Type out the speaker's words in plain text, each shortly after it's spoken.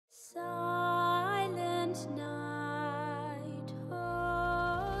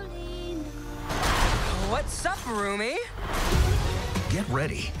What's up, roomie? Get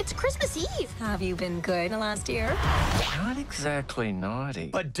ready. It's Christmas Eve. Have you been good last year? Not exactly naughty,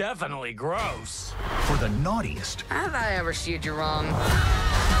 but definitely gross. For the naughtiest. Have I ever steered you wrong?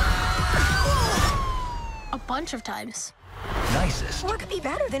 A bunch of times. Nicest. What could be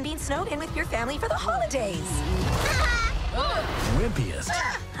better than being snowed in with your family for the holidays? Wimpiest.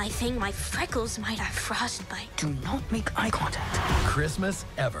 I think my freckles might have frostbite. Do not make eye contact. Christmas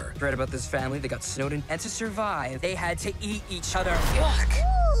ever. Read about this family that got snowed in, and to survive, they had to eat each other.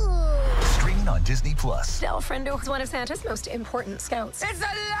 Streaming on Disney Plus. Del Friendo was one of Santa's most important scouts. It's alive!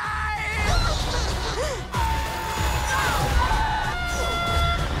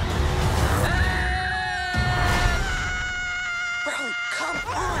 Bro, come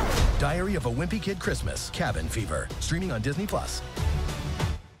on! Diary of a Wimpy Kid Christmas. Cabin Fever. Streaming on Disney Plus.